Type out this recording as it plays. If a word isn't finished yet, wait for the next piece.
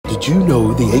Did you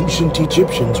know the ancient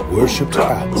Egyptians worshipped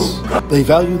cats? They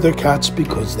valued their cats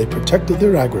because they protected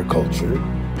their agriculture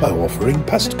by offering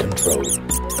pest control.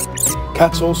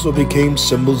 Cats also became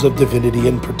symbols of divinity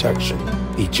and protection.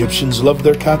 Egyptians loved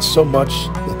their cats so much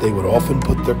that they would often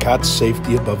put their cat's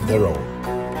safety above their own.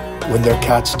 When their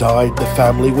cats died, the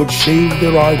family would shave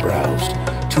their eyebrows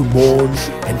to mourn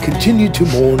and continue to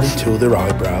mourn until their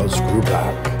eyebrows grew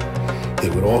back. They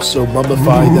would also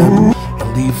mummify them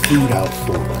and leave food out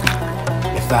for them.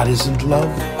 If that isn't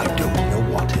love,